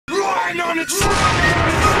riding on the track.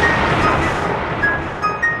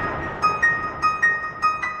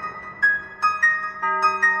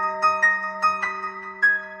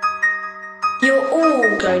 You're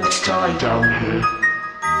all going to die down here.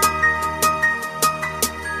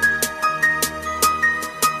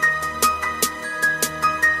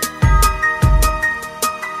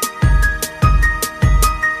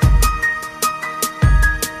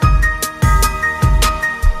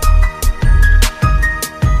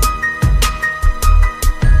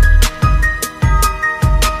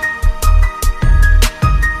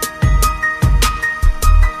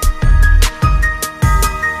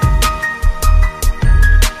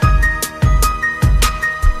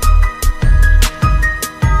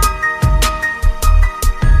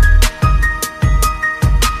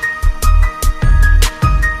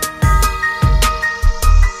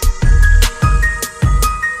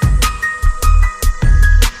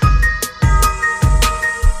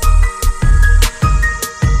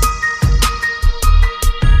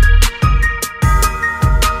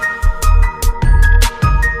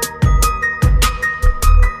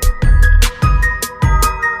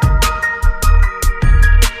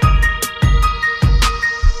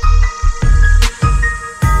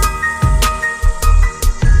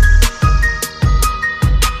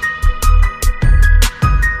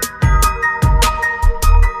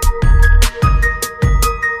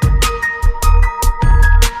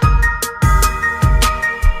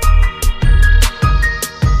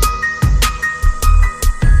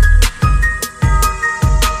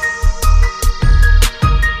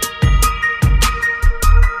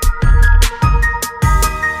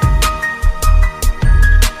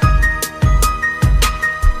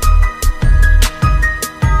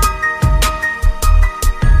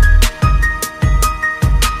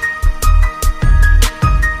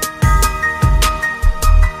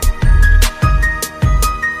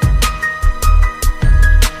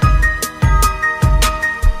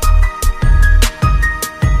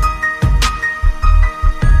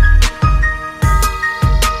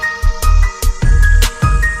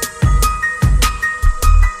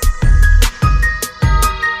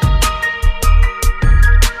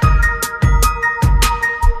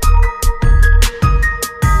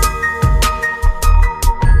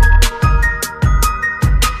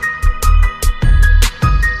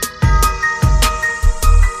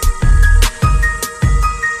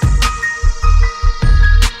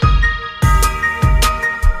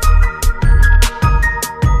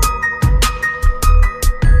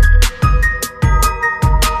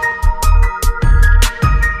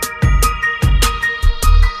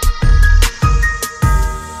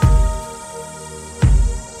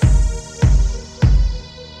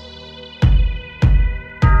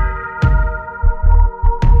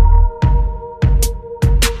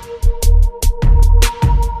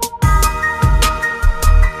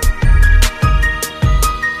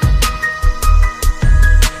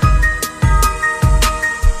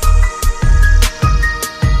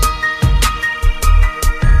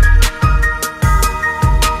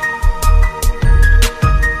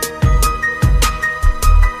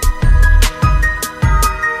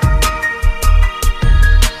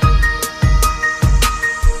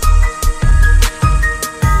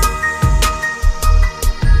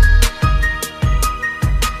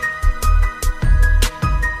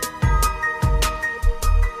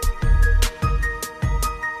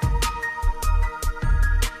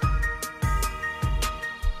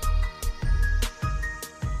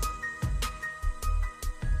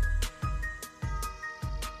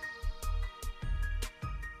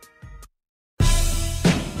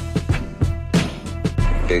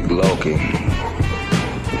 Big Loki.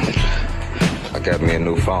 I got me a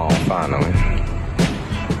new phone finally.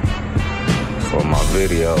 So my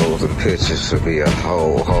videos and pictures should be a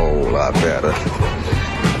whole lot better.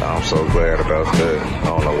 I'm so glad about that. I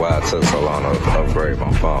don't know why it took so long to upgrade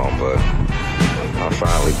my phone, but I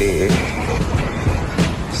finally did.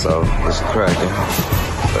 So it's cracking.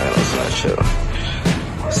 Man, that's that shit.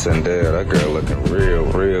 Sitting there, that girl looking real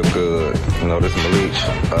good. You know, this Malik,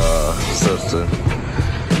 sister,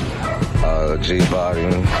 G-Body,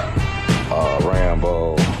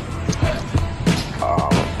 Rambo,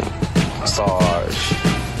 Sarge,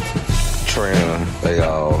 Trim, they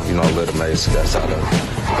all, you know, Little Mace. That's how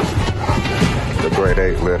the grade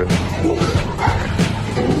 8 litter.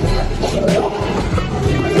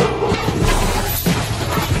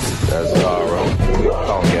 That's Zara,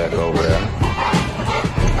 Cognac over there.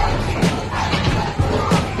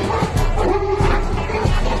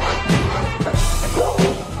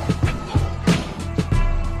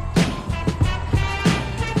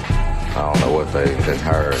 I don't know what they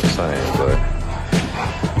heard saying, but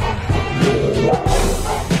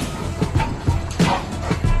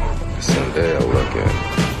looking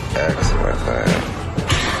excellent, man.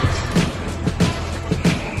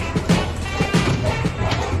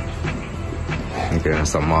 Okay,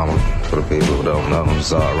 that's our mama. For the people who don't know, I'm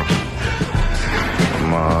sorry.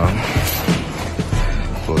 Mom,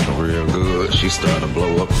 looking real good. She's starting to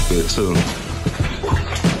blow up a bit too.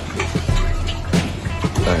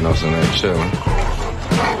 Ain't no saying that chillin'.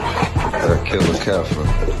 That killer Keffer.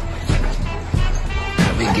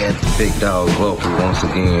 We got the big dog local once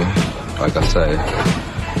again. Like I say,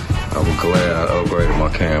 I'm glad I upgraded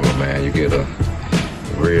my camera, man. You get a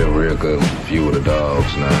real good view of the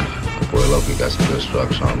dogs now. Boy, Loki got some good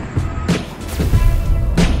structure on him.